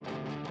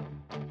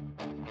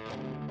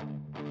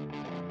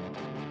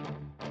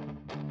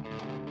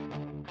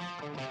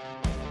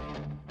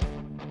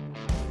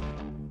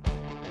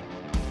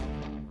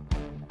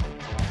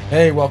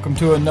Hey, welcome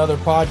to another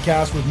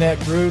podcast with Neck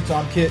Roots.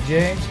 I'm Kit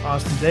James.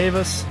 Austin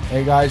Davis.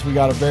 Hey guys, we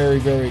got a very,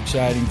 very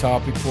exciting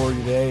topic for you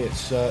today.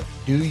 It's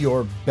do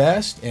your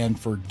best and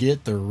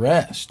forget the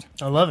rest.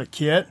 I love it,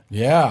 Kit.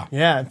 Yeah.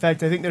 Yeah, in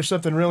fact, I think there's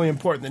something really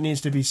important that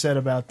needs to be said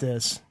about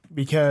this,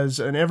 because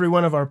in every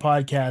one of our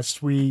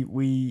podcasts,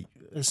 we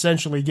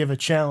essentially give a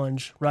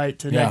challenge, right,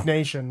 to Neck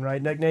Nation,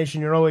 right? Neck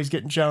Nation, you're always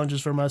getting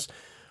challenges from us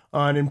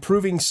on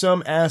improving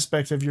some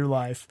aspect of your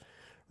life.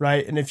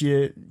 Right.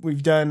 And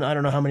we've done, I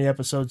don't know how many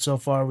episodes so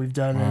far we've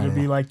done. It'll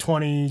be like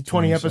 20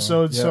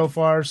 episodes so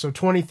far. So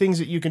 20 things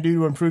that you can do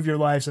to improve your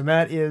lives. And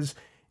that is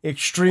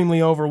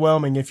extremely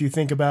overwhelming if you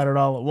think about it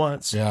all at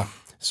once. Yeah.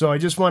 So I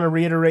just want to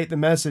reiterate the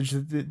message,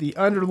 the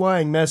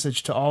underlying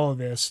message to all of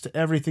this, to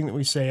everything that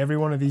we say, every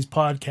one of these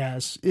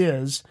podcasts,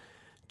 is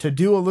to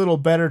do a little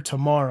better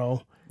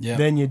tomorrow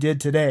than you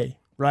did today.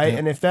 Right.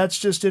 And if that's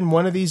just in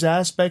one of these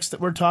aspects that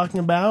we're talking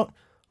about,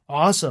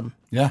 awesome.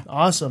 Yeah.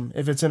 Awesome.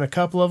 If it's in a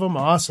couple of them,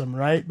 awesome,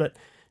 right? But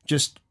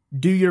just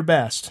do your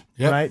best,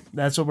 right?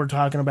 That's what we're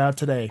talking about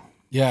today.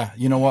 Yeah.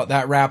 You know what?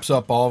 That wraps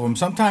up all of them.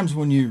 Sometimes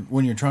when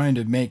you're trying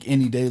to make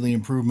any daily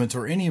improvements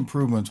or any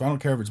improvements, I don't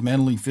care if it's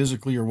mentally,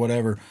 physically, or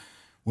whatever,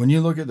 when you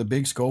look at the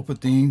big scope of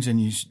things and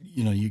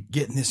you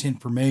getting this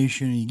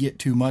information and you get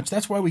too much,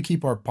 that's why we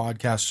keep our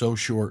podcast so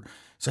short.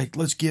 It's like,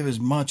 let's give as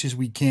much as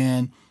we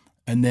can.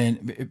 And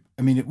then,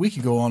 we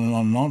could go on and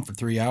on and on for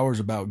 3 hours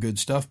about good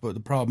stuff, but the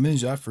problem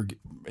is, I forget.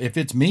 If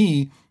it's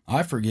me,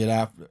 I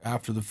forget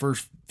after the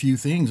first few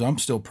things. I'm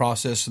still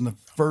processing the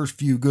first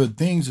few good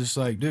things. It's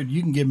like, dude,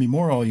 you can give me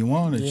more all you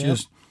want. It's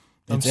just,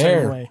 it's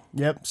same way.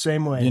 Yep,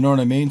 same way. You know what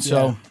I mean?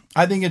 So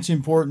I think it's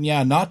important,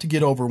 not to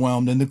get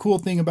overwhelmed. And the cool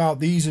thing about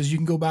these is you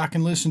can go back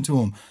and listen to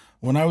them.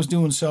 When I was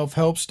doing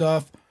self-help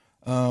stuff,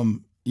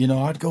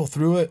 I'd go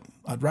through it.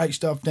 I'd write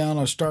stuff down.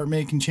 I'd start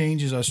making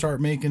changes. I'd start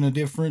making a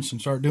difference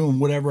and start doing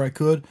whatever I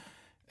could.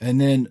 And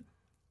then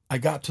I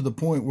got to the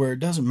point where it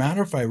doesn't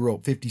matter if I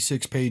wrote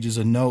 56 pages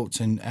of notes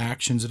and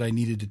actions that I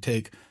needed to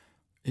take.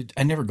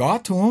 I never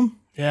got to them.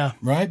 Yeah.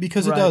 Right?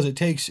 Because it does. It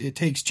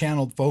takes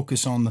channeled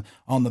focus on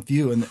the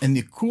few. And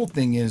the cool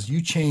thing is,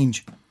 you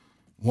change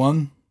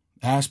one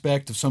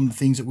aspect of some of the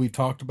things that we've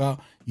talked about,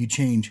 you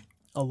change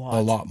a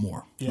lot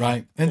more,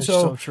 right? And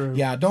so true.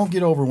 Don't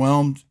get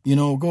overwhelmed.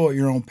 Go at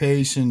your own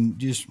pace and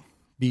just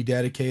be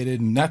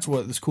dedicated. And that's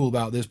what's cool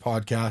about this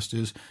podcast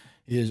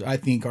is I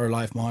think our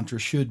life mantra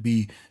should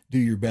be do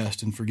your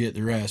best and forget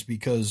the rest,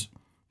 because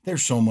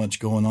there's so much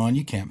going on.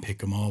 You can't pick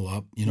them all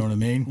up. You know what I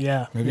mean?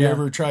 Yeah. Have you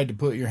ever tried to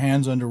put your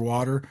hands under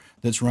water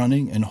that's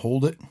running and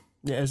hold it?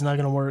 Yeah, it's not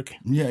going to work.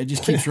 Yeah, it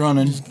just keeps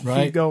running,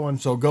 right? Keep going.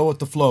 So go with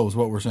the flow is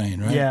what we're saying,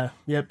 right? Yeah.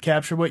 Yep.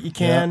 Capture what you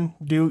can.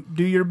 Do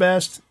your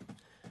best.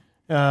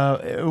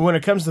 When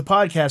it comes to the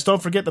podcast,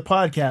 don't forget the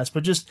podcast,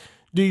 but just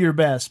do your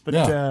best.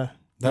 But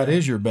that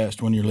is your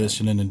best when you're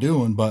listening and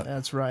doing. But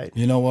that's right.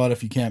 You know what?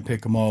 If you can't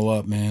pick them all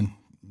up, man,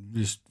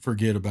 just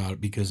forget about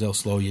it, because they'll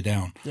slow you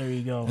down. There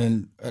you go.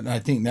 And I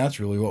think that's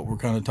really what we're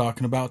kind of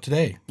talking about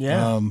today.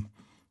 Yeah.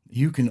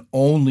 You can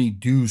only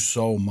do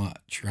so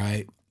much,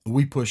 right?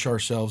 We push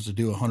ourselves to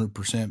do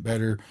 100%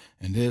 better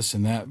and this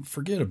and that.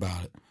 Forget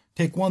about it.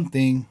 Take one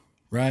thing,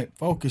 right?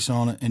 Focus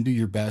on it and do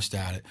your best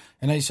at it.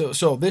 And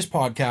so this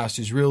podcast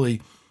is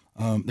really,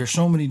 there's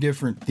so many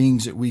different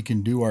things that we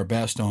can do our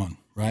best on,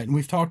 right? And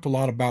we've talked a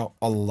lot about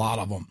a lot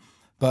of them,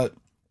 but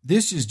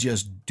this is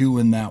just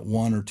doing that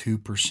 1 or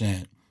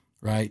 2%,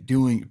 right?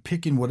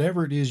 Picking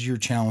whatever it is you're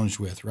challenged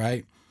with,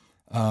 right?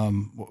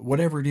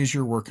 Whatever it is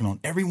you're working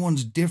on.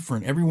 Everyone's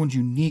different. Everyone's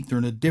unique. They're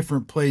in a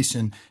different place,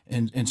 and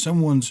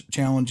someone's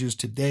challenges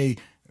today,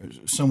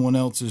 someone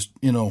else's,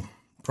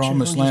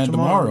 promised land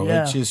tomorrow.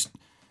 Yeah.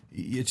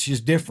 It's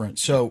just different.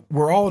 So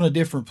we're all in a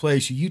different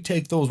place. You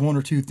take those 1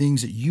 or 2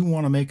 things that you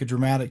want to make a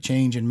dramatic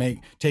change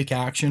and take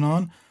action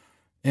on,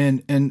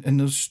 and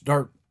just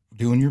start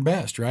doing your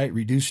best, right?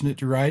 Reducing it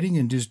to writing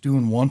and just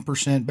doing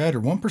 1%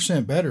 better.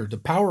 1% better. The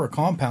power of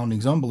compounding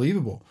is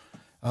unbelievable.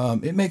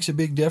 It makes a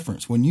big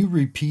difference when you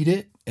repeat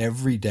it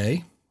every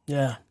day.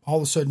 Yeah. All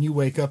of a sudden you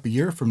wake up a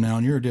year from now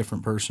and you're a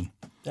different person.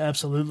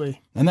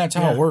 Absolutely. And that's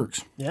how it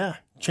works. Yeah.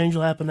 Change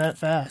will happen that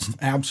fast.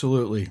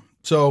 Absolutely.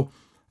 So,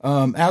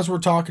 as we're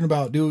talking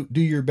about do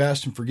your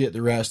best and forget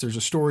the rest, there's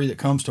a story that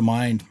comes to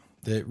mind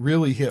that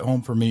really hit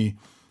home for me.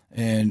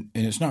 And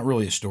it's not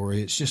really a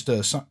story. It's just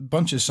a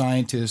bunch of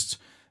scientists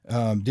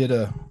at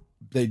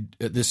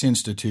this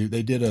institute,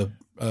 they did a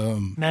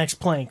Max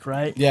Planck,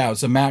 right? Yeah,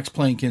 it's the Max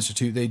Planck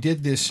Institute. They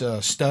did this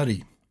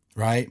study,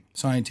 right?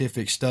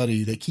 Scientific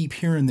study. They keep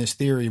hearing this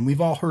theory, and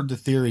we've all heard the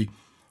theory.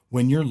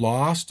 When you're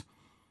lost,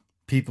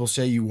 people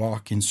say you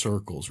walk in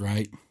circles,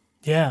 right?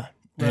 Yeah.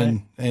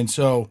 Right. And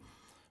so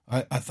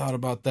I thought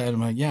about that.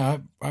 I'm like, yeah,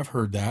 I've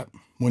heard that.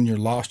 When you're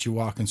lost, you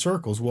walk in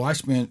circles. Well, I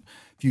spent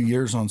a few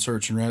years on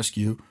search and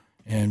rescue,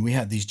 and we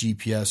had these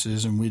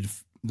GPSs, and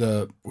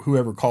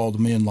whoever called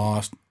them in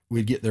lost,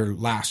 we'd get their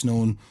last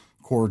known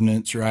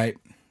coordinates, right?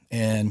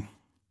 And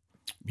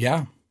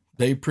yeah,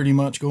 they pretty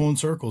much go in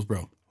circles,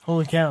 bro.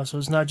 Holy cow! So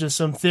it's not just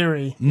some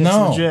theory. It's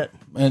No, legit.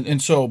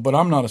 and so, but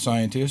I'm not a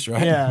scientist,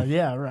 right?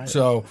 Yeah, right.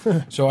 So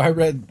I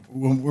read,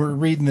 when we're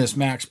reading this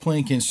Max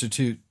Planck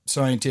Institute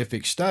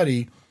scientific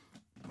study,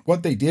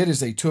 what they did is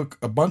they took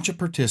a bunch of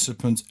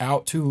participants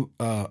out to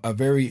a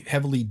very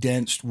heavily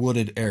dense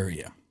wooded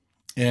area,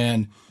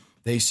 and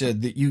they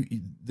said that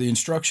the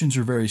instructions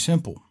are very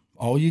simple.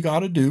 All you got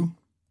to do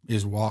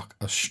is walk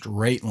a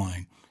straight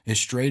line,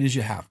 as straight as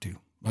you have to,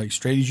 like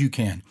straight as you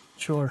can.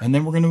 Sure. And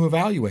then we're going to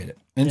evaluate it.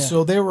 And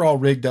so they were all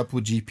rigged up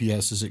with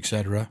GPSs,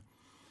 etc.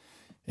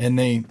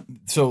 And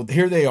so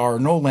here they are,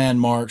 no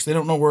landmarks. They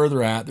don't know where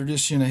they're at. They're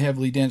just in a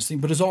heavily dense thing.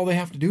 But it's all they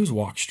have to do is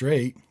walk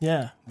straight.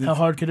 Yeah. How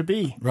hard could it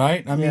be?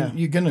 Right? I mean,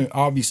 you're going to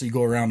obviously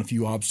go around a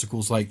few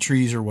obstacles like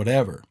trees or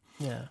whatever.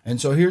 Yeah.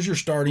 And so here's your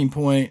starting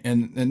point,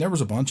 and there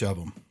was a bunch of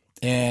them.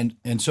 And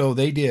so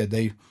they did.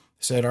 They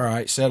said, all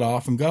right, set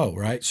off and go,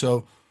 right?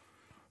 So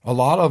a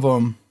lot of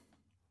them,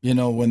 you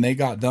know, when they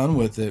got done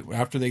with it,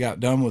 after they got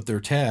done with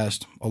their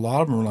test, a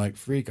lot of them were like,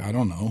 freak, I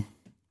don't know.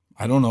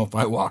 I don't know if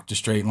I walked a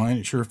straight line.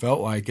 It sure felt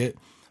like it.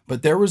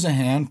 But there was a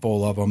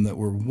handful of them that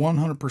were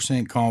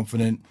 100%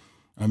 confident.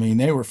 I mean,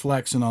 they were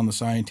flexing on the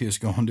scientists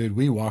going, dude,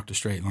 we walked a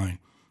straight line.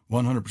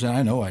 100%.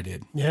 I know I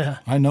did. Yeah.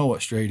 I know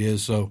what straight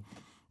is. So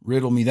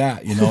riddle me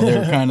that. You know,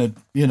 they're kind of,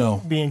 you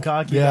know. Being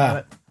cocky about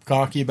it.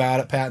 Cocky about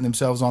it, patting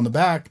themselves on the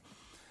back.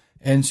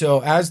 And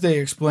so as they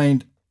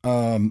explained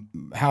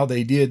how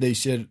they did, they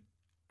said,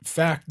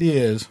 fact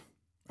is,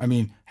 I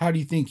mean, how do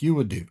you think you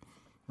would do?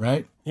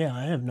 Right? Yeah,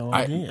 I have no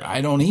idea. I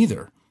don't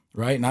either,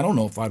 right? And I don't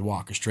know if I'd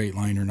walk a straight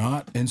line or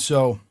not. And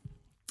so,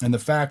 and the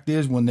fact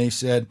is, when they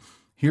said,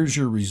 here's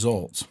your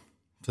results,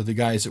 to the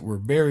guys that were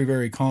very,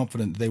 very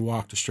confident that they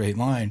walked a straight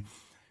line,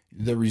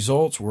 the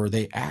results were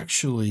they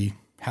actually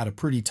had a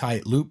pretty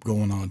tight loop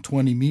going on,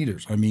 20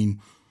 meters. I mean,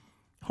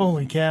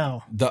 holy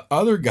cow. The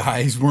other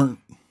guys weren't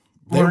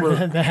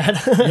that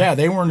bad. Yeah,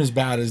 they weren't as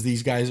bad as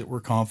these guys that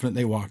were confident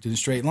they walked in a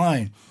straight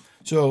line.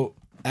 So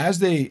as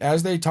they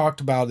talked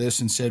about this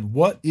and said,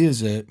 what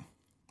is it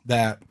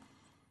that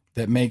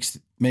makes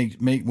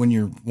when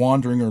you're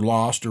wandering or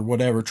lost or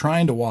whatever,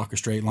 trying to walk a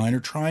straight line or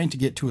trying to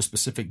get to a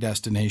specific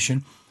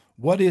destination,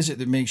 what is it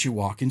that makes you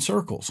walk in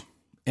circles?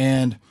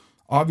 And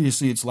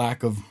obviously it's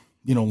lack of,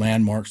 you know,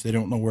 landmarks. They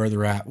don't know where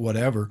they're at,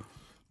 whatever.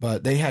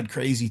 But they had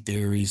crazy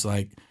theories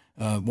like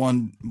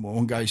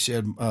one guy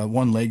said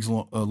one leg's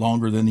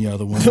longer than the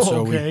other one,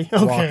 so we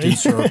walked in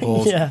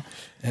circles. Yeah.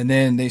 And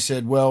then they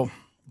said, well,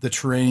 the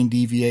terrain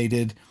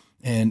deviated,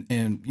 and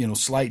you know,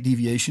 slight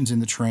deviations in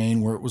the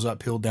terrain where it was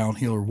uphill,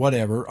 downhill, or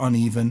whatever,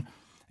 uneven,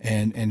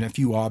 and a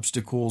few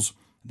obstacles.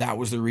 That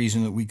was the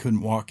reason that we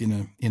couldn't walk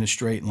in a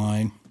straight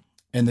line.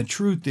 And the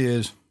truth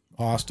is,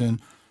 Austin,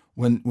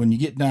 when you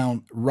get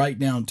right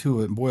down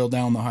to it and boil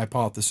down the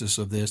hypothesis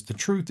of this, the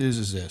truth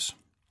is this.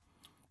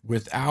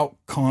 Without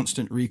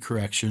constant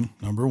recorrection,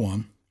 number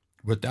one,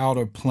 without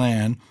a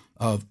plan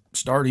of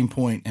starting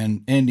point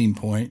and ending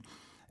point,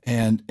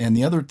 and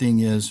the other thing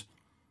is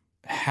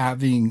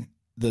having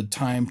the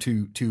time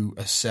to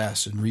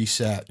assess and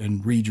reset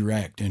and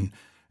redirect and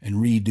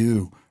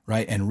redo,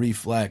 right, and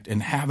reflect,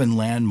 and having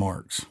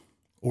landmarks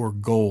or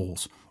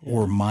goals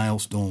or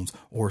milestones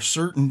or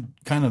certain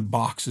kind of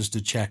boxes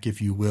to check,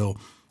 if you will,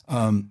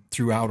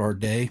 throughout our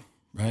day,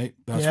 right?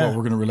 That's what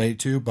we're going to relate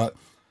to,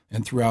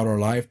 and throughout our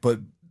life. But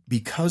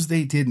because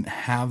they didn't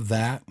have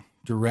that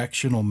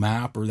directional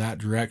map or that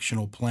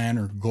directional plan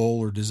or goal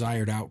or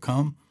desired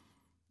outcome,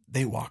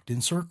 they walked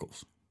in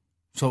circles.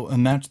 So,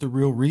 and that's the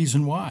real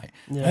reason why.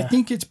 Yeah. I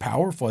think it's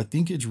powerful. I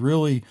think it's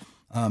really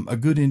a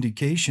good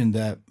indication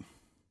that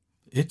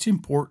it's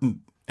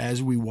important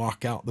as we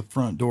walk out the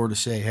front door to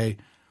say, hey,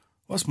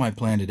 what's my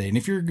plan today? And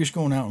if you're just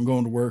going out and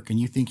going to work and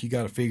you think you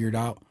got it figured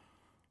out,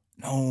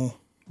 no,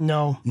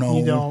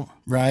 you don't.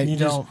 Right? You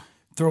just don't.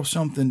 Throw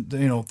something,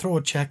 throw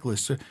a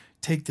checklist.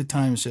 Take the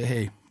time and say,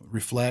 hey,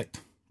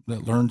 reflect,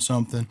 learn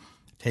something,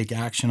 take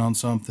action on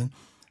something.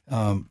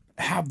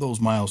 Have those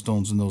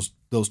milestones and those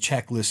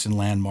checklists and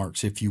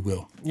landmarks, if you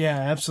will. Yeah,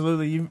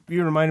 absolutely.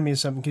 You reminded me of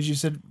something because you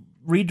said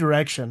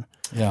redirection.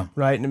 Yeah.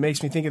 Right? And it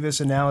makes me think of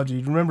this analogy.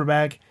 Do you remember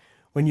back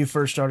when you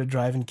first started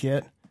driving,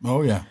 Kit?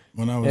 Oh, yeah.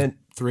 When I was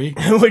 3.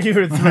 When you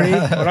were 3.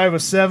 When I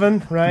was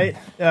 7, right?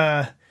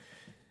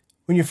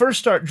 When you first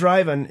start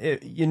driving,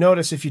 you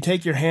notice if you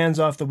take your hands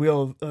off the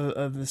wheel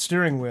of the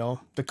steering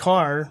wheel, the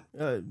car,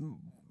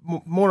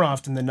 more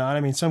often than not,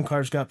 I mean, some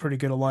cars got pretty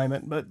good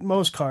alignment, but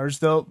most cars,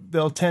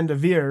 they'll tend to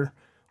veer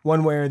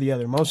one way or the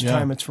other. Most of the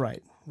time it's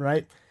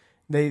right?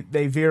 They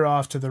veer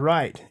off to the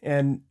right.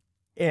 And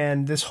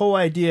this whole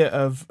idea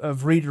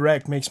of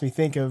redirect makes me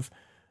think of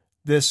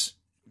this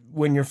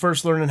when you're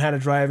first learning how to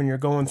drive and you're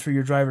going through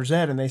your driver's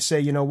ed, and they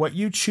say, what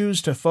you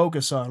choose to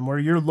focus on, where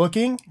you're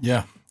looking,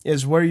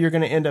 is where you're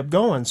going to end up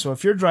going. So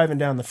if you're driving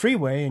down the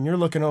freeway and you're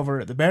looking over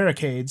at the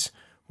barricades,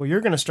 well,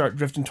 you're going to start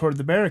drifting toward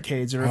the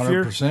barricades. Or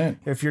 100%.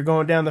 if you're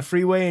going down the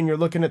freeway and you're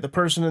looking at the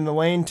person in the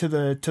lane to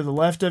the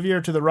left of you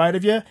or to the right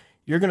of you,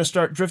 you're going to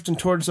start drifting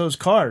towards those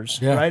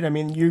cars, right? I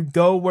mean, you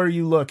go where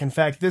you look. In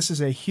fact, this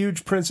is a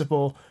huge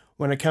principle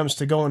when it comes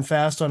to going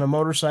fast on a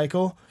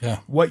motorcycle, Yeah.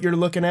 what you're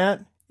looking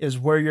at is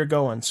where you're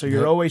going. So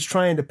you're always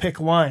trying to pick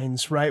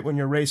lines, right? When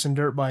you're racing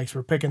dirt bikes,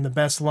 we're picking the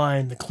best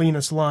line, the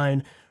cleanest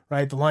line,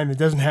 right? The line that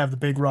doesn't have the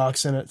big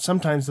rocks in it.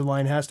 Sometimes the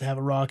line has to have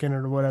a rock in it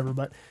or whatever,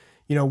 but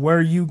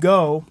where you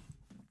go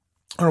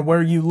or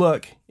where you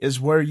look is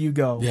where you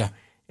go. Yeah.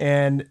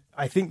 And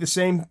I think the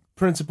same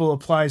principle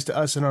applies to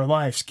us in our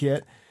lives,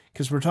 Kit,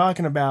 because we're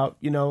talking about,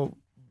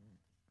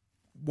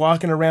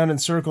 walking around in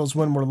circles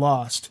when we're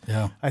lost.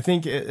 Yeah. I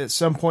think at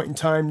some point in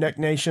time, Neck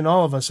Nation,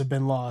 all of us have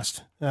been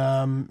lost.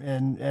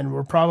 And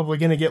we're probably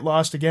going to get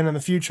lost again in the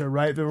future,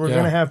 right? But we're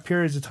going to have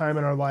periods of time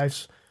in our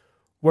lives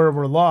where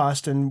we're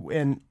lost.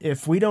 And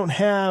if we don't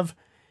have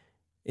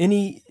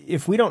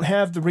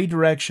the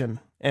redirection,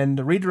 and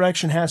the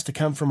redirection has to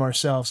come from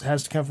ourselves, it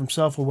has to come from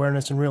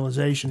self-awareness and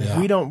realization. Yeah. If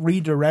we don't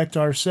redirect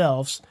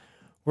ourselves,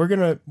 we're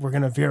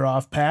gonna veer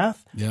off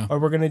path, or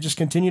we're gonna just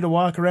continue to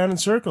walk around in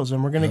circles,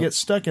 and we're gonna get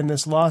stuck in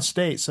this lost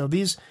state. So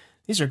these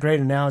are great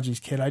analogies,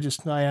 Kid.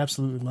 I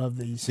absolutely love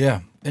these.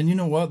 Yeah, and you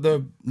know what?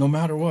 No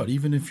matter what,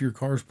 even if your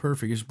car's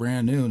perfect, it's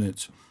brand new,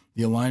 and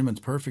the alignment's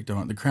perfect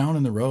on it, the crown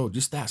in the road,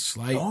 just that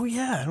slight. Oh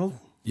yeah,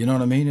 you know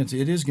what I mean? It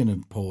is going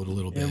to pull it a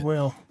little bit. It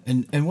will.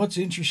 And what's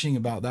interesting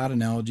about that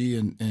analogy,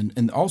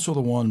 and also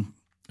the one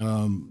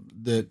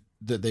that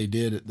they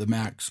did at the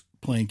Max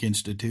Planck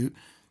Institute,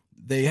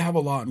 they have a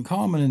lot in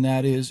common, and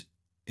that is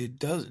it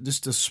does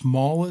just the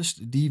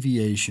smallest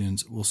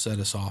deviations will set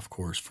us off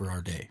course for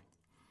our day.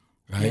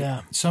 Right?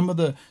 Yeah.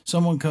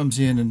 Someone comes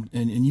in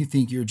and you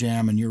think you're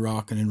jamming, you're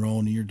rocking and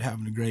rolling, and you're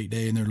having a great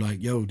day, and they're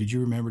like, "Yo, did you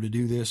remember to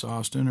do this,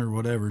 Austin, or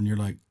whatever?" And you're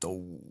like,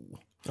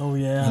 Oh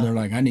yeah. And they're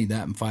like, "I need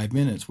that in 5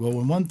 minutes." Well,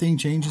 when one thing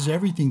changes,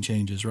 everything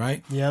changes,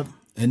 right? Yep.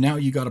 And now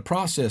you got to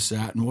process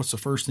that, and what's the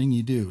first thing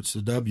you do? It's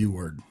the W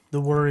word.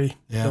 The worry.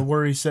 Yeah. The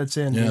worry sets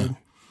in, dude.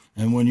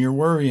 And when you're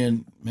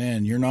worrying,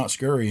 man, you're not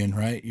scurrying,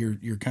 right?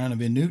 You're kind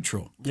of in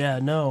neutral. Yeah,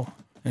 no.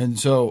 And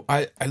so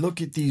I look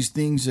at these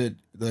things that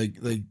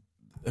like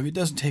I mean, it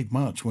doesn't take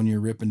much when you're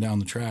ripping down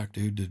the track,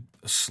 dude.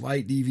 A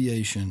slight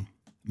deviation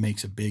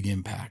makes a big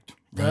impact.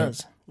 Right? It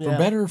does. For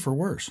better or for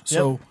worse.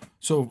 So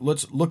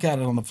let's look at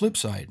it on the flip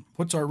side.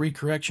 What's our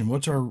recorrection?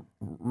 What's our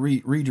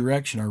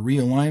redirection, our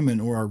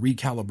realignment, or our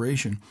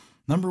recalibration?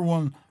 Number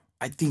one,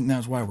 I think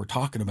that's why we're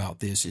talking about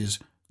this is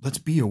let's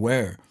be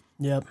aware.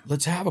 Yep.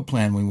 Let's have a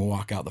plan when we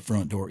walk out the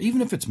front door,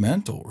 even if it's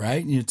mental,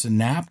 right? It's a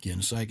napkin.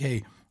 It's like,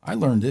 hey, I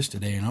learned this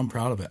today and I'm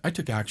proud of it. I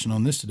took action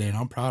on this today and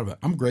I'm proud of it.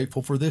 I'm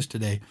grateful for this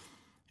today.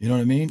 You know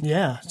what I mean?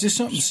 Yeah. It's just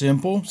something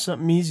simple.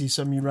 Something easy,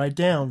 something you write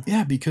down.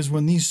 Yeah, because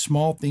when these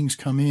small things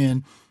come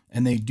in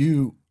and they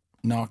do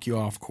knock you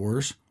off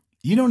course,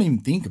 you don't even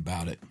think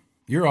about it.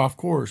 You're off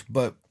course.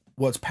 But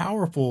what's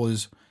powerful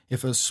is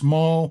if a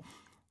small,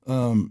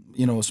 a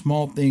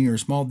small thing or a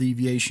small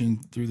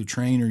deviation through the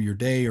train or your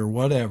day or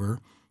whatever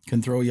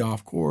can throw you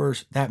off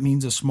course, that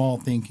means a small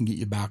thing can get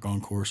you back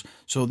on course.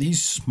 So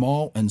these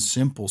small and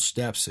simple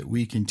steps that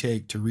we can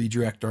take to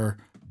redirect our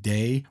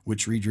day,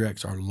 which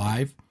redirects our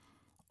life,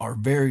 are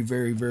very,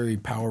 very, very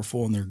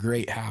powerful, and they're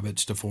great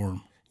habits to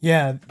form.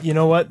 Yeah, you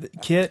know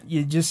what, Kit?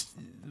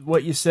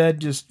 What you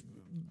said just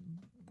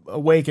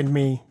awakened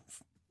me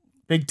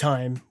big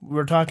time.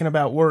 We're talking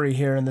about worry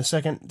here, and the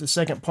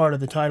second part of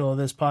the title of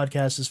this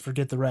podcast is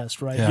 "Forget the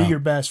Rest." Right? Yeah. Do your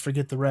best,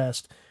 forget the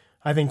rest.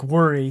 I think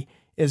worry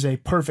is a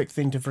perfect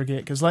thing to forget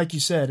because, like you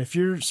said, if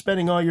you're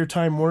spending all your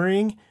time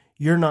worrying,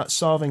 you're not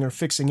solving or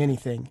fixing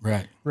anything.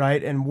 Right.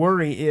 Right. And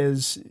worry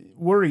is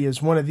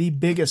one of the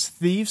biggest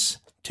thieves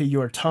to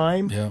your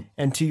time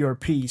and to your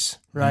peace.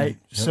 Right.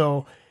 Yep.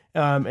 So,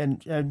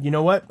 and you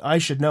know what? I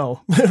should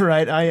know.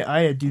 Right.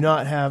 I do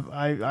not have.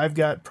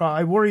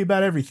 I worry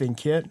about everything,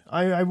 Kit.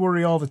 I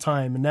worry all the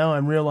time, and now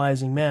I'm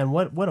realizing, man,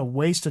 what a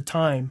waste of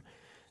time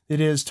it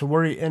is to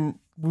worry. And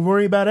we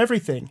worry about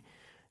everything.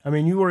 I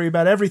mean, you worry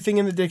about everything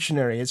in the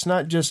dictionary. It's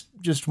not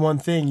just one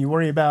thing. You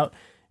worry about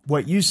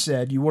what you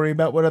said. You worry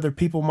about what other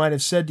people might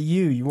have said to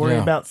you. You worry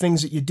about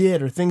things that you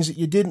did or things that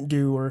you didn't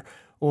do,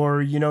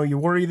 or you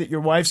worry that your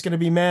wife's going to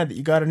be mad that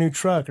you got a new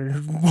truck, or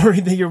worry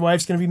that your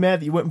wife's going to be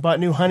mad that you went and bought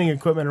new hunting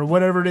equipment, or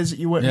whatever it is that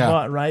you went and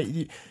bought,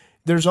 right?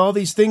 There's all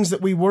these things that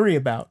we worry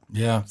about.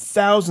 Yeah.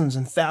 Thousands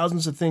and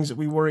thousands of things that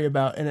we worry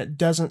about, and it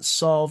doesn't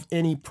solve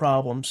any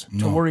problems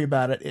to worry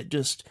about it.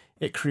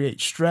 It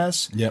creates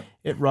stress. Yep.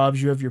 It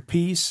robs you of your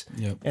peace.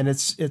 Yep. And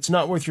it's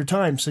not worth your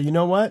time. So you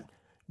know what?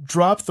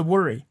 Drop the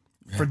worry.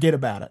 Yeah. Forget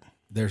about it.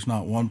 There's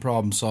not one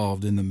problem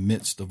solved in the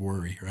midst of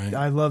worry, right?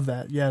 I love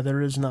that. Yeah,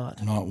 there is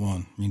not. Not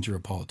one. Means you're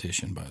a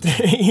politician, by the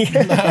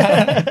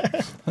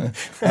way.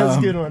 That's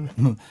a good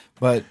one.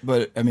 But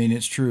I mean,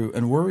 it's true.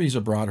 And worry is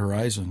a broad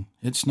horizon.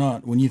 It's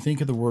not, when you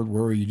think of the word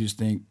worry, you just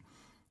think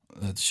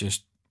that's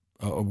just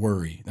a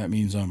worry. That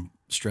means I'm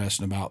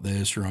stressing about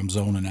this or I'm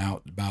zoning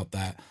out about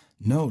that.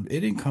 No,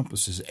 it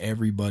encompasses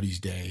everybody's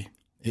day.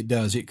 It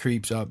does. It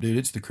creeps up, dude.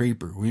 It's the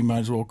creeper. We might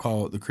as well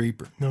call it the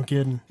creeper. No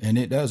kidding. And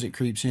it does. It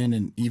creeps in,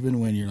 and even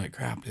when you're like,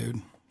 crap,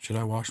 dude, should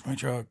I wash my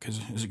truck?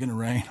 Because is it going to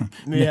rain?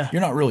 Yeah.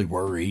 You're not really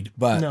worried,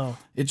 but No.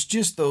 it's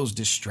just those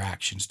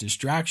distractions.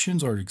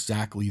 Distractions are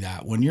exactly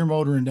that. When you're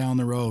motoring down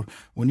the road,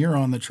 when you're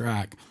on the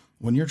track,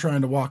 when you're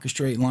trying to walk a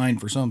straight line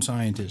for some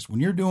scientist, when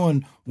you're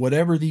doing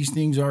whatever these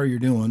things are you're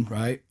doing,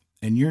 right?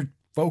 And you're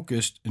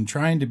focused and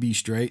trying to be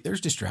straight,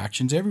 there's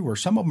distractions everywhere.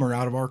 Some of them are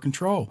out of our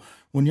control.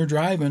 When you're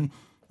driving,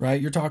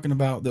 right, you're talking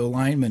about the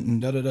alignment and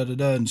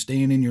da-da-da-da-da and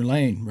staying in your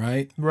lane,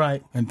 right?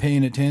 Right. And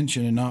paying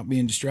attention and not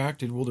being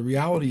distracted. Well, the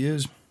reality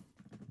is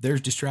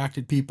there's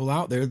distracted people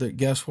out there that,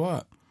 guess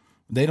what?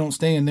 They don't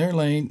stay in their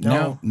lane.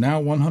 No.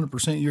 Now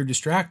 100% you're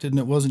distracted, and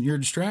it wasn't your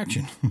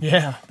distraction.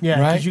 Yeah. Yeah.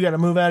 Right? Because you got to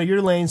move out of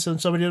your lane so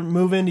somebody doesn't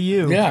move into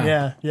you.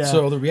 Yeah. Yeah.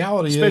 So the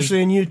reality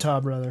Especially in Utah,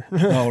 brother.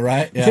 oh,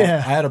 right? Yeah. Yeah.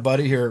 I had a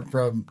buddy here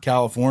from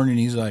California, and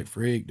he's like,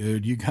 freak,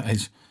 dude, you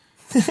guys,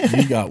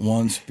 you got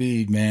one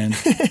speed, man.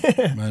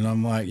 And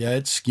I'm like, yeah,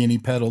 it's skinny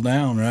pedal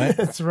down, right?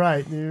 That's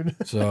right, dude.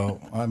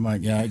 So I'm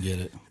like, yeah, I get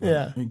it.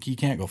 Yeah. You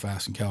can't go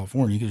fast in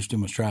California because there's too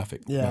much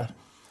traffic. Yeah. But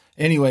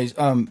anyways,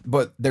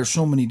 but there's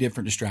so many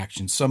different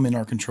distractions, some in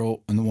our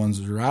control and the ones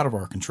that are out of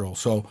our control.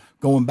 So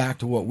going back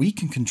to what we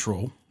can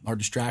control, our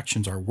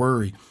distractions, our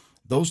worry,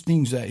 those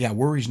things that,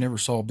 worry's never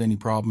solved any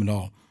problem at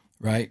all,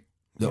 right?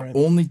 The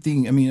only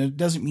thing, I mean, it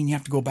doesn't mean you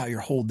have to go about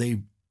your whole day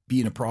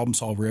being a problem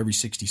solver every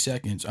 60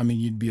 seconds. I mean,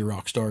 you'd be a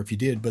rock star if you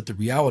did, but the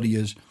reality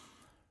is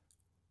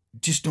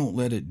just don't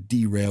let it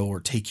derail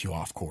or take you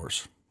off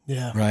course.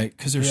 Yeah. Right?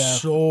 Because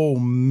there's so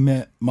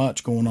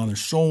much going on.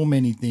 There's so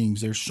many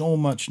things. There's so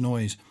much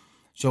noise.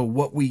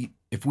 So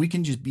if we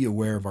can just be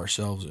aware of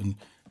ourselves,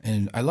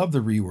 and I love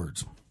the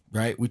words,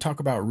 right? We talk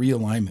about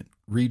realignment,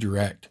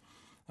 redirect,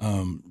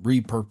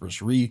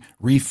 repurpose,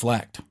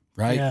 reflect,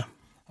 right? Yeah.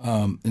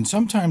 And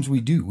sometimes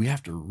we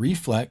have to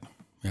reflect,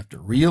 we have to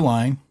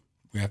realign,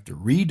 we have to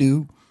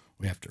redo,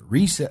 we have to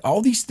reset,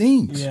 all these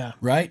things,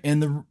 right?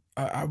 And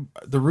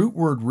the root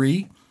word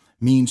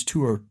means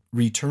to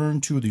return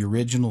to the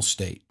original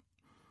state.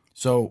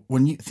 So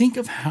when you think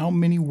of how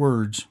many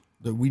words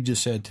that we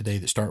just said today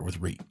that start with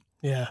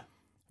Yeah.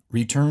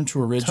 return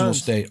to original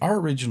state. Our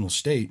original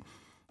state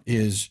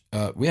is,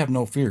 we have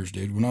no fears,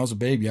 dude. When I was a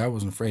baby, I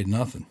wasn't afraid of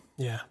nothing.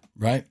 Yeah.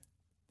 Right?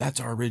 That's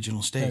our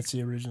original state. That's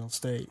the original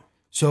state.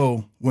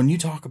 So when you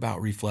talk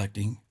about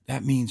reflecting,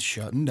 that means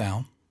shutting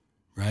down,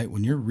 right?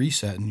 When you're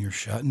resetting, you're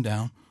shutting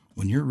down.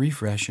 When you're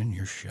refreshing,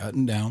 you're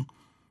shutting down,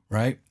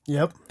 right?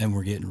 Yep. And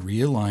we're getting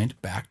realigned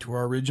back to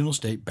our original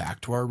state,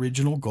 back to our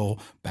original goal,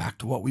 back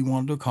to what we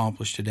wanted to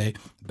accomplish today,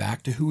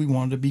 back to who we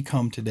wanted to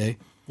become today.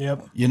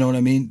 Yep. You know what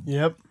I mean?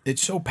 Yep.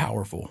 It's so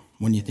powerful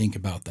when you think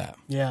about that.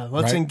 Yeah.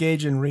 Let's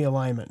engage in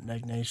realignment,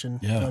 Neg Nation.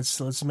 Yeah.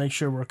 Let's make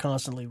sure we're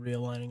constantly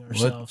realigning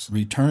ourselves. Let's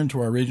return to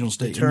our original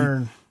state.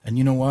 And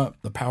you know what?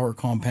 The power of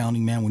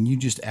compounding, man, when you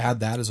just add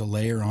that as a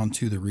layer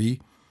onto the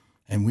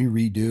and we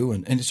redo,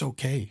 and it's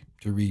okay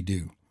to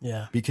redo.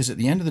 Yeah. Because at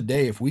the end of the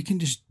day, if we can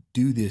just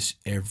do this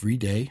every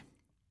day,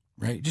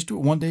 right? Just do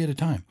it one day at a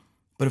time.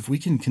 But if we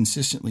can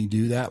consistently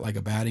do that, like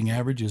a batting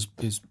average is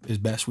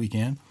best we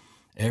can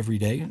every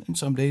day, and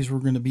some days we're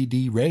going to be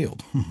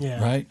derailed,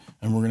 right?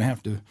 And we're going to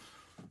have to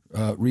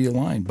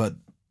realign. But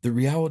the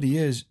reality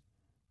is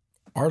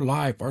our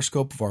life, our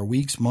scope of our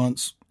weeks,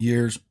 months,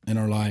 years in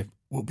our life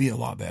will be a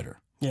lot better.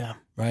 Yeah.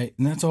 Right?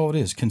 And that's all it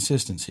is,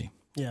 consistency.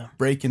 Yeah.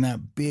 Breaking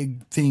that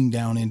big thing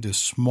down into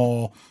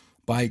small,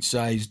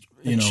 bite-sized,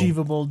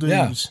 achievable dues.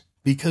 Yeah.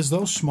 Because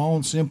those small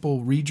and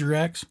simple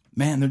redirects,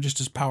 man, they're just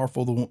as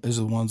powerful as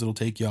the ones that'll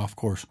take you off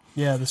course.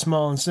 Yeah, the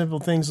small and simple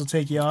things will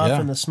take you off,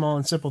 and the small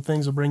and simple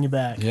things will bring you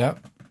back. Yeah.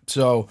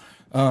 So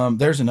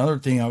there's another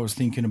thing I was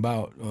thinking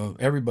about.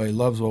 Everybody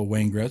loves old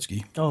Wayne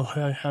Gretzky. Oh,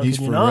 how He's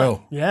can you for not?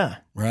 real. Yeah.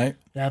 Right?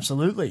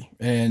 Absolutely.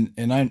 And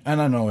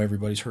I know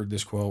everybody's heard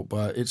this quote,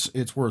 but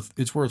it's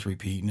worth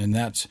repeating. And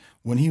that's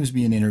when he was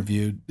being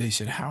interviewed. They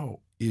said,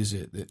 "How is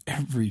it that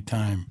every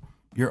time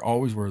you're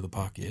always where the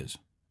puck is?"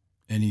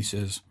 And he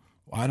says,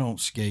 "I don't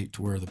skate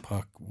to where the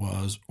puck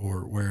was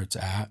or where it's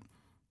at.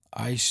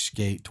 I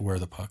skate to where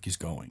the puck is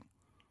going."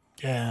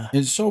 Yeah.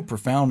 It's so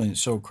profound and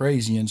it's so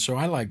crazy. And so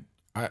I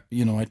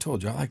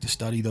told you, I like to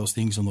study those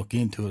things and look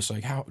into it. It's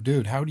like, how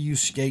do you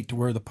skate to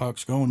where the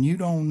puck's going? You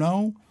don't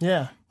know.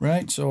 Yeah.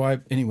 Right. So I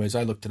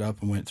looked it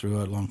up and went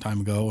through it a long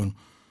time ago. And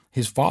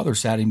his father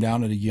sat him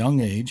down at a young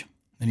age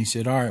and he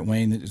said, "All right,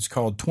 Wayne, it's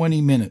called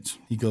 20 minutes.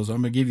 He goes,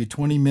 "I'm going to give you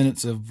 20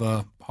 minutes of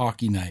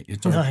hockey night."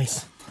 It's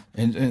nice.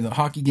 And the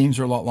hockey games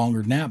are a lot longer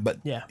than that. But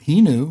yeah, he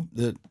knew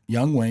that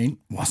young Wayne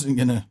wasn't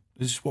going to,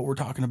 this is what we're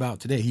talking about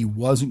today. He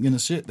wasn't going to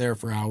sit there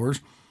for hours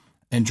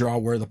and draw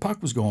where the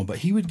puck was going. But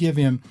he would give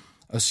him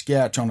a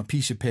sketch on a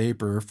piece of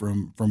paper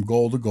from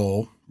goal to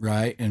goal,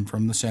 right? And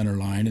from the center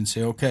line and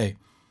say, "Okay,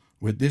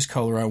 with this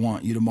color, I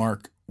want you to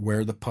mark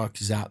where the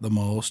puck is at the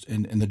most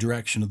and the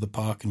direction of the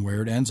puck and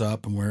where it ends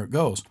up and where it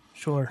goes."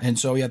 Sure. And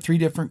so he had 3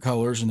 different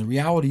colors, and the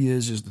reality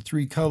is the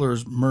 3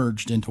 colors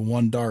merged into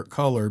one dark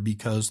color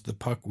because the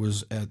puck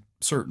was at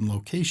certain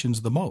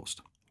locations the most,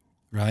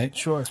 right?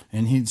 Sure.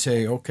 And he'd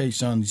say, "Okay,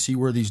 son, you see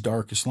where these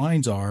darkest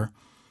lines are?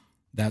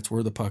 That's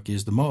where the puck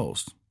is the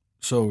most."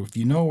 So if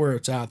you know where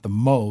it's at the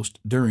most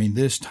during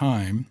this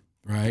time,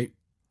 right?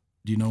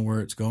 Do you know where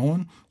it's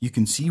going? You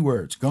can see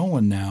where it's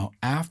going now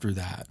after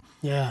that.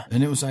 Yeah.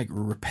 And it was like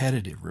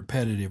repetitive,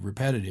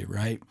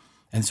 right?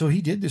 And so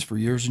he did this for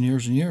years and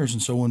years and years.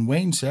 And so when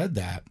Wayne said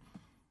that,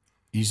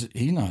 he's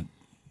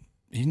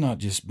not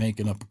just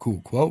making up a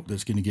cool quote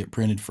that's going to get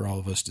printed for all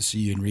of us to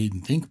see and read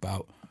and think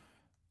about.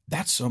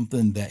 That's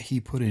something that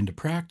he put into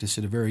practice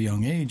at a very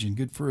young age, and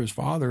good for his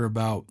father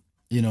about,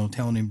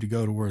 telling him to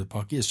go to where the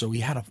puck is. So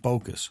he had a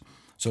focus.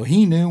 So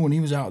he knew when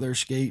he was out there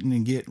skating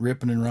and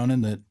ripping and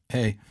running that,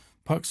 hey,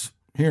 puck's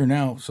here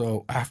now.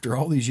 So after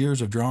all these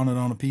years of drawing it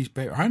on a piece of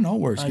paper, I know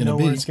where it's going to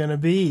be. Where it's going to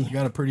be. You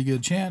got a pretty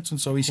good chance. And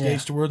so he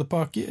skates to where the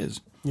puck is.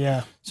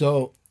 Yeah.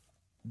 So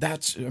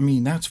that's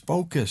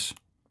focus,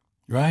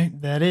 right?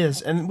 That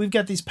is. And we've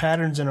got these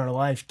patterns in our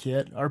life,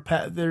 Kit.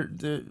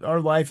 Our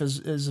life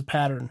is a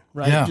pattern,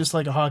 right? Yeah. Just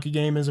like a hockey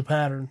game is a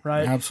pattern,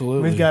 right?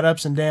 Absolutely. We've got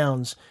ups and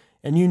downs.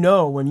 And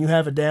when you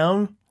have a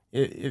down,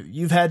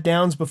 you've had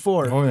downs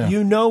before. Oh, yeah.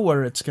 You know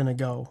where it's going to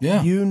go.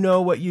 Yeah. You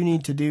know what you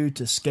need to do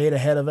to skate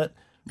ahead of it,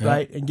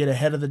 right? And get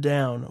ahead of the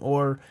down.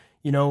 Or,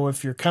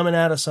 if you're coming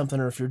out of something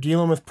or if you're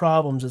dealing with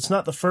problems, it's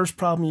not the first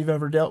problem you've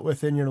ever dealt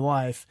with in your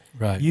life.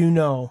 Right.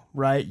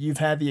 Right? You've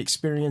had the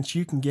experience.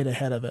 You can get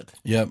ahead of it.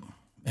 Yep.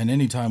 And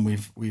anytime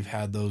we've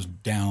had those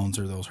downs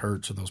or those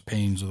hurts or those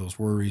pains or those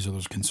worries or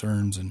those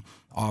concerns and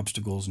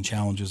obstacles and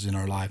challenges in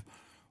our life,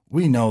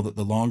 we know that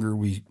the longer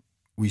we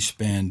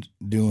spend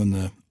doing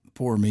the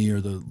poor me,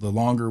 or the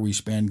longer we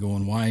spend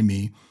going why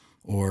me,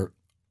 or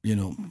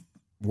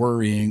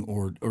worrying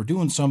or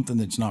doing something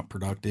that's not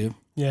productive,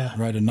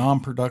 right, a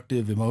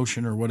non-productive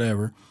emotion or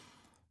whatever,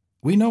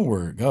 we know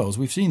where it goes.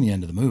 We've seen the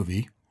end of the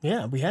movie.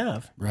 Yeah, we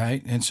have.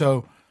 Right. And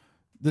so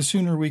the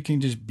sooner we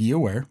can just be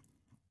aware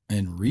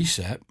and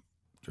reset,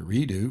 to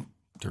redo,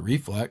 to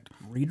reflect,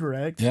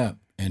 redirect,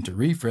 and to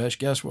refresh,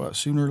 guess what?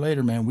 Sooner or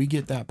later, man, we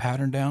get that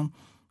pattern down,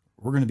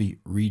 we're going to be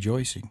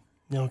rejoicing.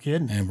 No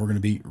kidding. And we're going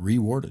to be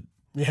rewarded.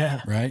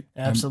 Yeah. Right?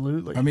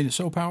 Absolutely. It's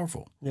so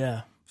powerful.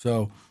 Yeah.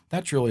 So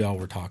that's really all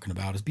we're talking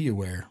about, is be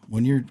aware.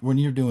 When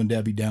you're doing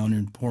Debbie Downer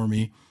and poor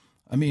me,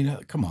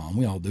 come on,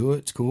 we all do it.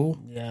 It's cool.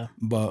 Yeah.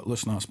 But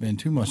let's not spend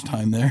too much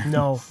time there.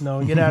 No,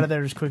 get out of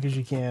there as quick as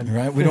you can.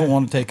 Right? We don't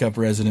want to take up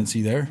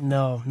residency there.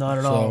 No, not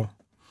at all.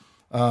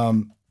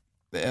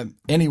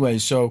 Anyway,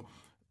 so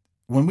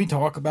when we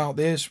talk about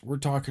this, we're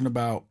talking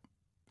about,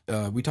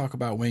 we talk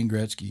about Wayne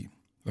Gretzky,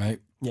 right?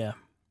 Yeah.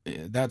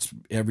 That's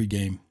every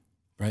game,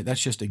 right?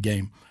 That's just a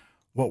game.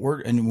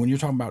 And when you're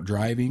talking about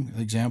driving,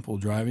 example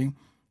of driving,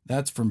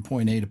 that's from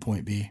point A to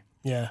point B.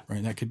 Yeah.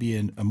 Right. That could be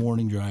a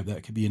morning drive.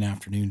 That could be an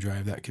afternoon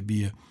drive. That could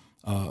be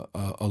a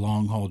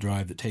long haul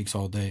drive that takes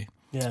all day.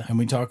 Yeah. And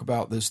we talk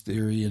about this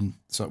theory and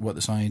what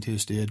the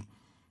scientists did.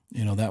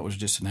 That was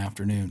just an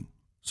afternoon.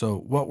 So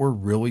what we're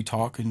really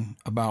talking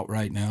about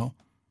right now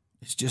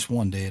is just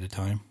one day at a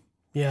time.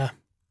 Yeah.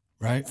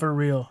 Right? For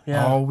real.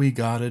 Yeah. All we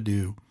got to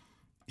do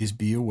is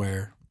be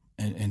aware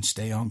and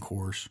stay on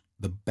course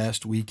the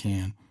best we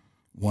can,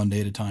 one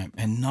day at a time,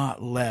 and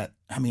not let,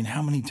 how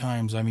many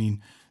times,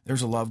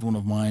 there's a loved one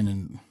of mine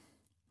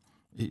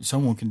and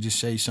someone can just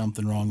say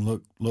something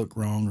wrong, look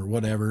wrong or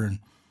whatever, and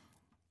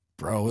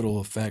bro, it'll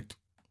affect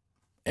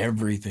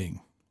everything,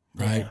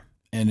 right? Yeah.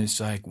 And it's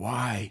like,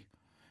 why?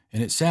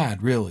 And it's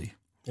sad, really,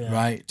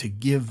 right? To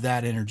give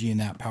that energy and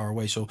that power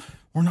away. So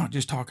we're not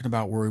just talking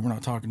about worry. We're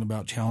not talking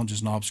about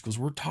challenges and obstacles.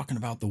 We're talking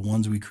about the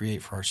ones we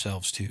create for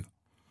ourselves too,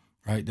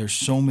 right? There's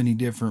so many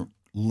different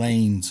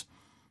lanes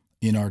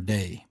in our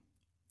day.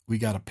 We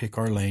got to pick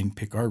our lane,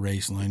 pick our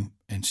race lane,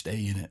 and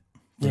stay in it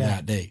for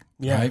that day,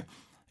 right?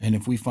 And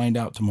if we find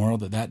out tomorrow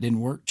that didn't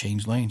work,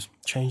 change lanes.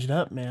 Change it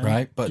up, man.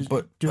 Right? But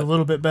do a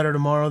little bit better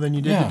tomorrow than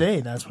you did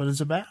today. That's what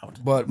it's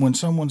about. But when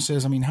someone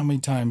says, how many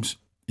times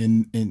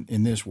in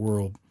this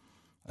world,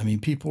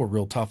 people are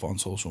real tough on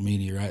social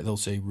media, right? They'll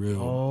say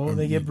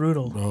they get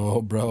brutal.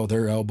 Oh, bro,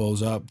 their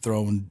elbows up,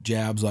 throwing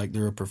jabs like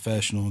they're a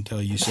professional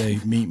until you say,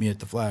 meet me at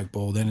the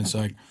flagpole. Then it's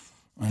like,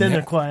 then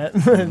they're quiet.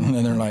 And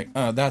then they're like,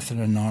 that's an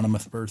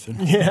anonymous person.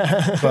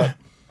 Yeah.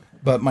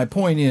 But my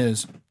point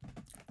is,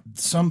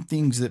 some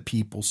things that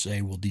people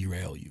say will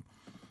derail you.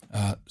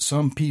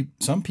 Some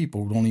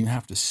people don't even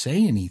have to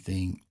say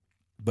anything,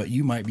 but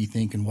you might be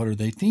thinking, what are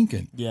they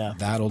thinking? Yeah.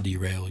 That'll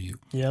derail you.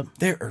 Yep.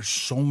 There are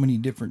so many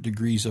different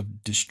degrees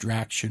of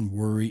distraction,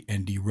 worry,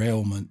 and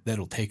derailment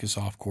that'll take us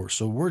off course.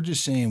 So we're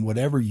just saying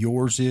whatever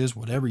yours is,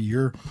 whatever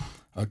your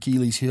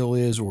Achilles heel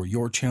is or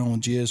your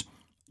challenge is,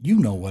 you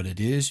know what it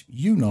is.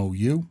 You know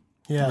you.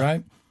 Yeah.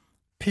 Right?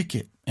 Pick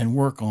it and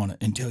work on it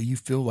until you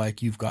feel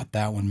like you've got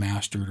that one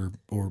mastered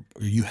or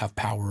you have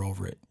power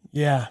over it.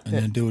 Yeah. And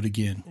then do it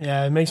again.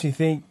 Yeah, it makes me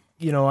think,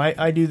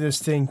 I do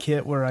this thing,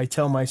 Kit, where I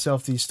tell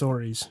myself these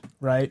stories,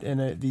 right?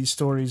 And these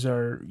stories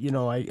are,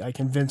 I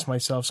convince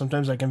myself,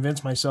 sometimes I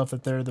convince myself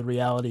that they're the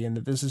reality and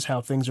that this is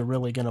how things are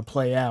really going to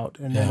play out.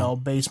 And then I'll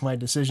base my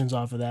decisions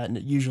off of that. And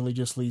it usually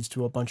just leads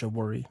to a bunch of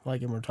worry.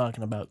 Like when we're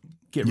talking about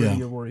get rid of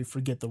your worry,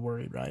 forget the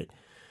worry, right?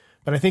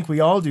 But I think we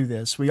all do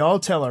this. We all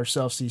tell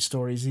ourselves these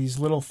stories, these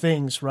little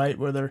things, right?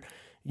 Where they're,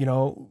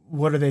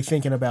 what are they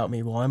thinking about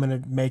me? Well, I'm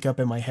going to make up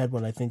in my head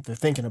what I think they're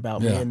thinking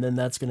about me, and then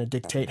that's going to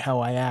dictate how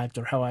I act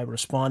or how I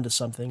respond to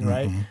something,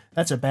 right?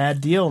 That's a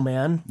bad deal,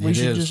 man. We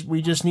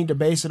just need to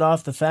base it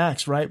off the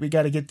facts, right? We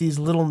got to get these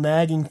little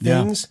nagging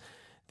things,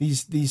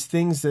 these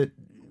things that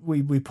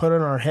we put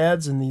in our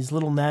heads, and these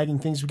little nagging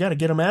things, we got to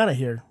get them out of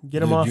here.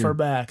 Get them off our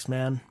backs,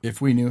 man. If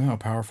we knew how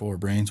powerful our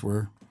brains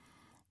were,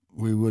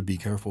 we would be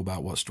careful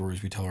about what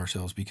stories we tell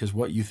ourselves, because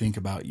what you think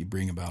about, you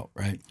bring about,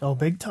 right? Oh,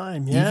 big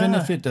time, yeah. Even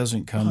if it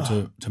doesn't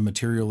come to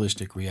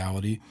materialistic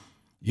reality,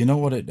 you know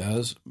what it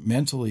does?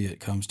 Mentally, it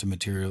comes to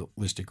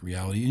materialistic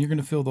reality, and you're going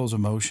to feel those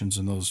emotions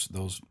and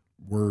those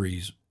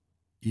worries,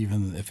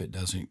 even if it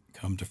doesn't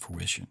come to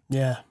fruition.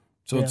 Yeah.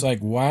 So it's like,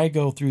 why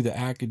go through the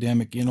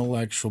academic,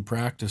 intellectual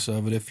practice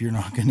of it if you're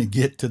not going to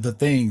get to the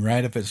thing,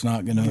 right? If it's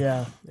not going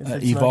to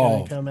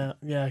evolve. Come out.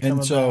 Yeah,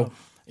 and so...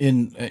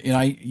 And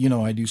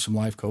I do some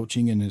life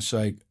coaching, and it's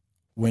like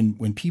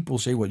when people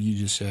say what you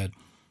just said,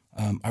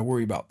 I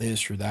worry about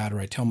this or that, or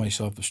I tell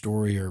myself a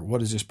story, or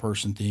what is this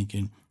person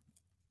thinking?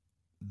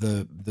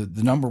 The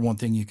number one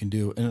thing you can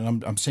do,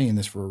 and I'm saying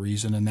this for a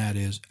reason, and that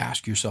is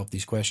ask yourself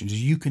these questions.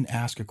 You can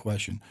ask a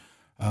question.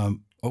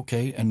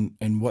 Okay,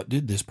 and what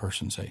did this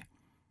person say?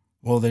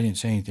 Well, they didn't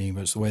say anything,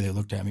 but it's the way they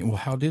looked at me. Well,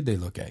 how did they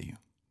look at you?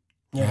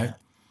 Yeah. Right?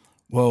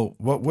 Well,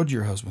 what would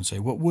your husband say?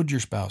 What would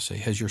your spouse say?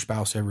 Has your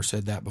spouse ever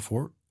said that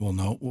before? Well,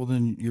 no. Well,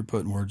 then you're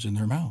putting words in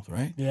their mouth,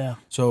 right? Yeah.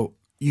 So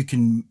you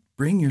can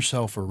bring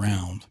yourself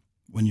around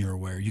when you're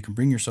aware. You can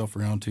bring yourself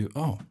around to,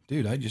 oh,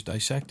 dude, I just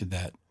dissected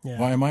that. Yeah.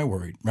 Why am I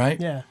worried, right?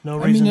 Yeah, no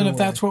reason. And if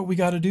that's what we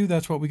got to do,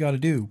 that's what we got to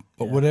do.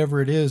 But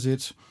whatever it is,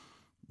 it's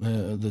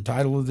the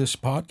title of this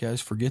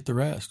podcast, Forget the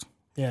Rest.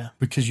 Yeah.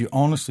 Because you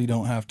honestly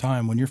don't have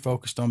time when you're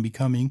focused on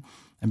becoming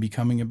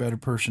a better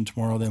person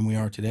tomorrow than we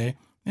are today.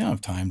 You don't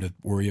have time to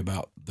worry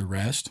about the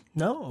rest.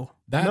 No.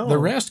 The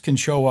rest can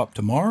show up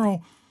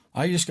tomorrow.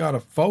 I just got to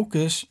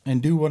focus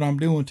and do what I'm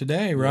doing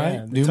today, right?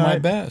 Yeah, do my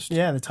best.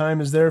 Yeah, the time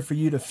is there for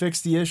you to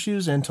fix the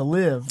issues and to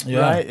live,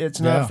 right?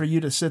 It's not for you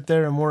to sit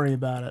there and worry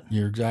about it.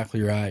 You're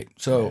exactly right.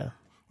 So,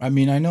 I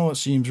mean, I know it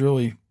seems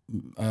really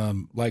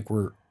like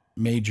we're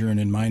majoring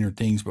in minor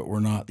things, but we're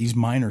not. These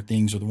minor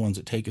things are the ones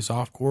that take us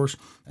off course,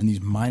 and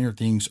these minor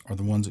things are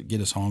the ones that get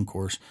us on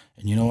course.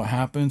 And you know what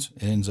happens?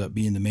 It ends up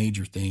being the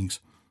major things,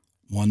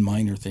 one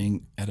minor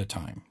thing at a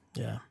time.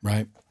 Yeah.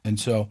 Right? And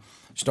so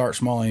start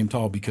small, aim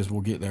tall, because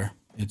we'll get there.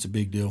 It's a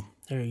big deal.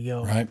 There you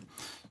go. Right?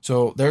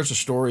 So there's a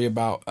story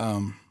about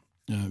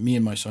me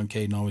and my son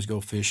Caden always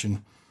go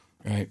fishing,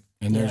 right?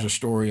 And there's a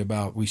story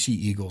about, we see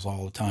eagles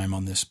all the time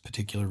on this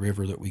particular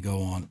river that we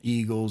go on,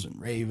 eagles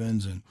and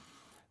ravens. And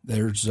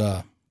there's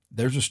a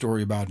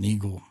story about an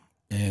eagle,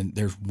 and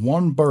there's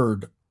one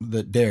bird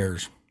that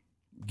dares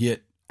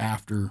get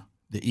after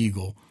the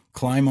eagle,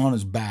 climb on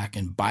his back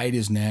and bite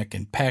his neck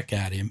and peck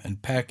at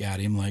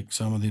him like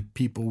some of the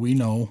people we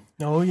know.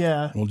 Oh,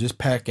 yeah. Will just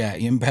peck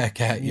at you and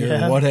peck at you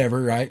or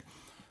whatever, right?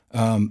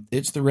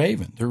 It's the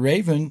raven. The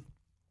raven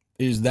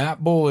is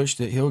that bullish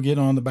that he'll get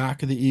on the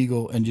back of the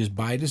eagle and just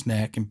bite his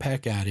neck and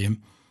peck at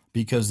him,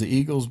 because the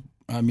eagle's,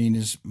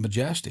 is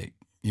majestic.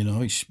 You know,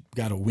 he's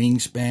got a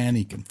wingspan.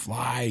 He can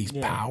fly. He's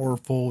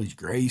powerful. He's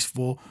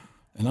graceful.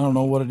 And I don't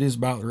know what it is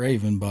about the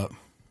raven, but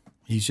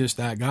he's just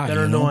that guy.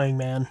 They're annoying,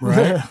 man.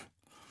 Right?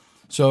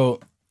 So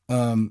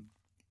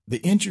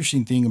the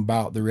interesting thing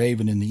about the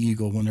raven and the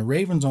eagle, when the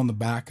raven's on the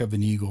back of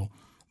an eagle,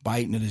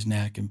 biting at his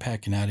neck and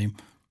pecking at him,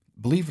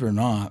 believe it or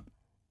not,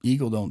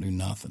 eagle don't do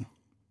nothing.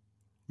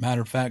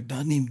 Matter of fact,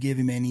 doesn't even give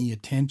him any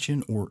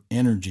attention or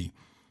energy.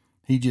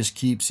 He just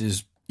keeps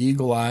his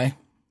eagle eye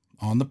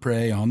on the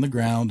prey, on the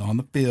ground, on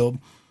the field,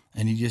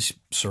 and he just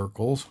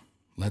circles,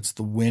 lets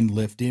the wind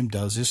lift him,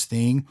 does his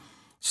thing,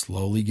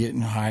 slowly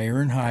getting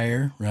higher and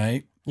higher,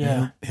 right?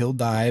 Yeah. He'll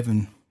dive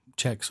and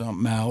check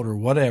something out or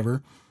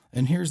whatever.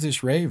 And here's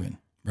this raven,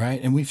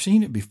 right? And we've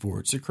seen it before.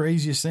 It's the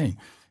craziest thing.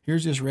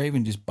 Here's this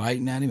raven just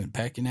biting at him and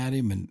pecking at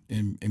him.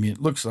 And I mean,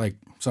 it looks like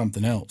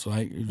something else,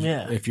 right?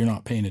 If you're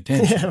not paying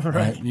attention,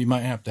 right? You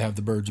might have to have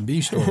the birds and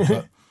bees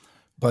story.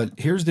 But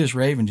here's this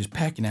raven just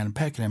pecking at him.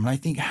 And I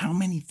think, how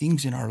many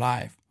things in our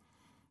life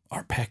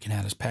are pecking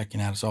at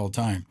us all the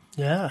time?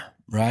 Yeah.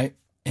 Right?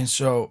 And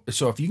so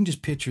if you can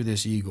just picture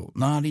this eagle,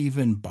 not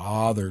even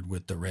bothered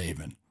with the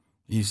raven.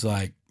 He's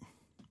like,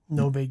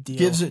 no big deal.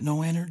 Gives it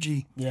no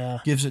energy. Yeah.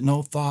 Gives it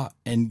no thought,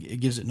 and it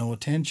gives it no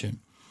attention.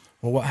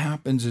 Well, what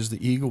happens is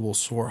the eagle will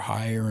soar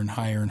higher and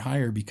higher and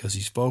higher because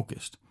he's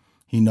focused.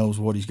 He knows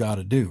what he's got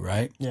to do,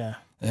 right? Yeah.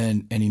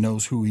 And he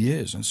knows who he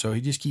is. And so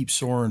he just keeps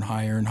soaring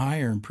higher and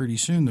higher. And pretty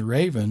soon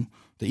the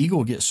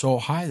eagle gets so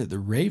high that the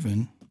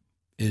raven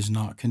is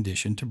not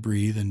conditioned to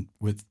breathe and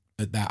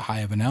at that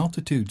high of an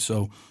altitude.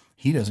 So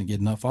he doesn't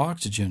get enough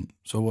oxygen.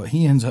 So what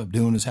he ends up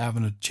doing is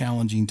having a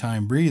challenging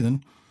time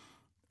breathing,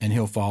 and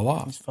he'll fall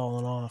off. He's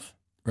falling off.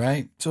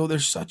 Right? So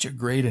there's such a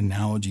great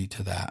analogy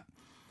to that.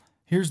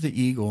 Here's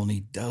the eagle, and he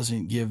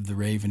doesn't give the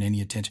raven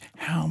any attention.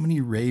 How many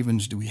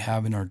ravens do we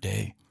have in our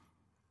day?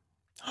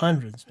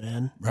 Hundreds,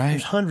 man. Right?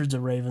 There's hundreds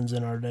of ravens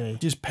in our day.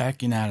 Just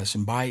pecking at us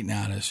and biting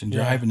at us and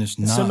driving us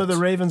nuts. Some of the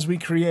ravens we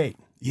create.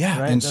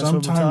 Yeah, right? and That's what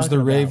we're sometimes the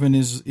talking raven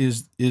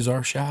is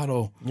our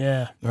shadow.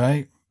 Yeah.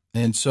 Right?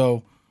 And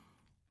so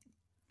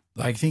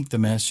I think the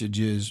message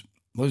is,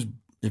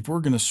 if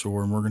we're going to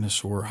soar and we're going to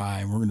soar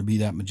high and we're going to be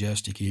that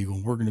majestic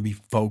eagle, we're going to be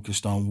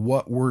focused on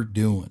what we're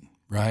doing,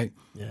 right?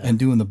 Yeah. And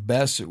doing the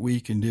best that we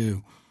can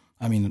do.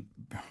 I mean,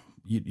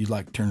 you'd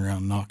like to turn around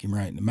and knock him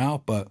right in the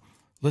mouth, but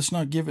let's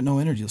not give it no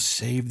energy. Let's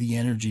save the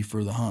energy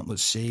for the hunt.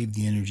 Let's save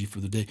the energy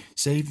for the day.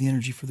 Save the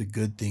energy for the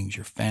good things,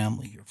 your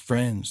family, your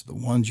friends, the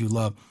ones you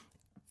love.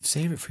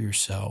 Save it for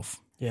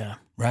yourself. Yeah.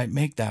 Right?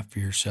 Make that for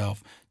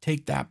yourself.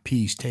 Take that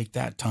peace, take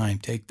that time,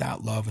 take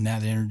that love and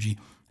that energy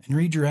and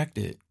redirect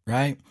it,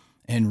 right?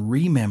 And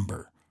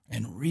remember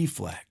and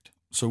reflect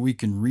so we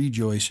can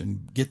rejoice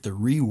and get the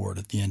reward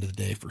at the end of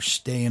the day for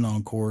staying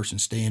on course and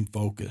staying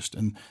focused.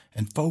 And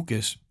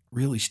focus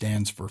really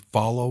stands for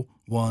follow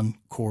one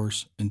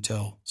course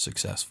until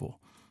successful.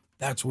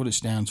 That's what it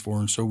stands for.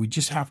 And so we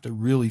just have to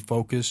really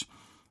focus,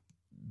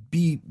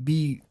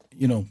 to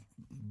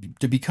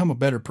become a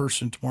better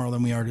person tomorrow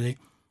than we are today.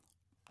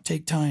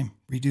 Take time,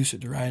 reduce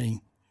it to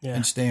writing,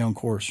 and stay on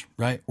course,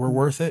 right? We're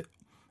worth it.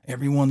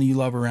 Everyone that you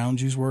love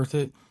around you is worth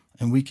it.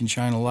 And we can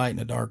shine a light in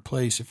a dark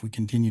place if we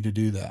continue to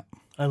do that.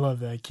 I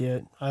love that,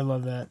 Kit. I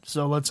love that.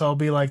 So let's all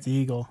be like the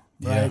eagle,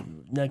 right? Yeah.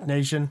 Neck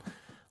Nation.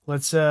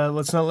 Let's not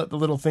let the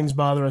little things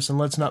bother us, and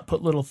let's not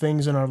put little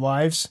things in our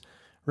lives,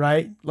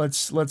 right?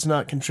 Let's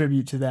not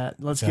contribute to that.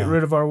 Let's get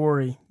rid of our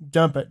worry.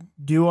 Dump it.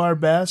 Do our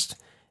best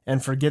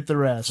and forget the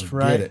rest,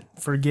 right?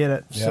 Forget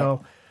it. Yeah.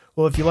 So,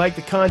 well, if you like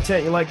the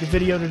content, you like the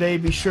video today,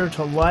 be sure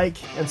to like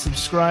and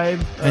subscribe.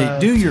 Hey,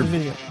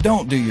 video.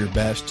 Don't do your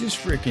best. Just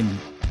freaking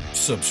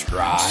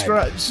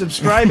subscribe.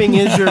 Subscribing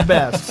is your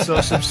best.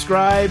 So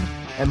subscribe,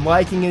 and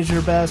liking is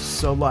your best.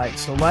 So like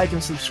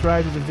and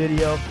subscribe to the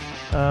video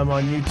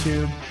on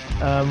YouTube.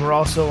 We're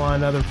also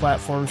on other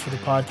platforms for the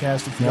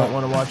podcast. If you don't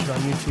want to watch it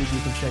on YouTube,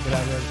 you can check it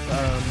out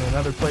in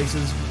other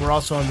places. We're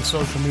also on the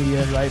social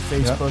media, right?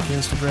 Facebook,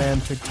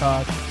 Instagram,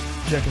 TikTok.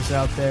 Check us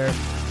out there.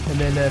 And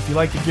then if you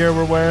like the gear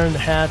we're wearing, the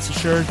hats, the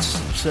shirts,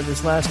 I've said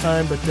this last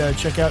time, but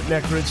check out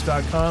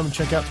neckroots.com and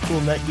check out the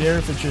cool neck gear.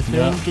 If it's your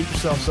thing, get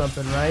yourself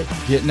something, right?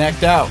 Get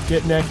necked out.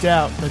 Get necked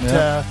out.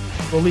 But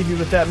we'll leave you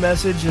with that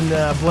message, and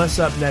bless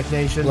up, Neck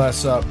Nation.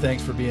 Bless up.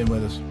 Thanks for being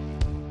with us.